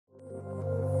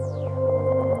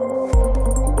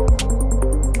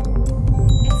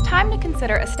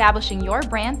consider establishing your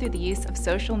brand through the use of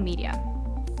social media.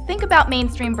 Think about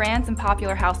mainstream brands and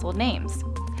popular household names.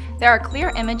 There are clear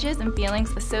images and feelings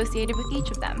associated with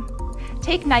each of them.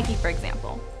 Take Nike, for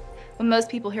example. When most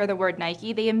people hear the word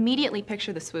Nike, they immediately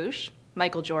picture the swoosh,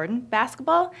 Michael Jordan,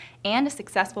 basketball, and a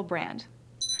successful brand.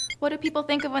 What do people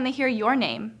think of when they hear your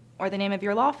name or the name of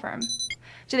your law firm?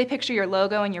 Do they picture your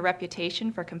logo and your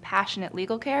reputation for compassionate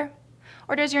legal care?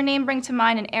 Or does your name bring to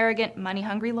mind an arrogant,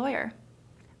 money-hungry lawyer?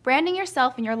 Branding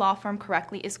yourself and your law firm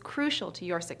correctly is crucial to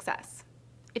your success.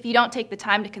 If you don't take the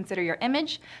time to consider your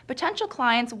image, potential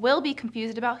clients will be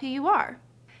confused about who you are.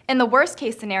 In the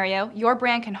worst-case scenario, your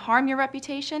brand can harm your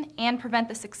reputation and prevent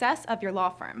the success of your law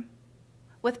firm.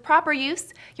 With proper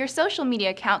use, your social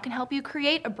media account can help you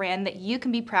create a brand that you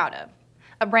can be proud of,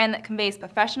 a brand that conveys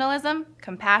professionalism,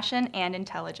 compassion, and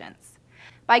intelligence.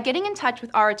 By getting in touch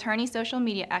with our attorney social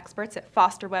media experts at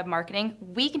Foster Web Marketing,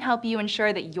 we can help you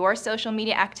ensure that your social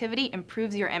media activity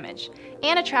improves your image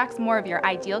and attracts more of your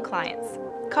ideal clients.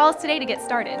 Call us today to get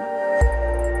started.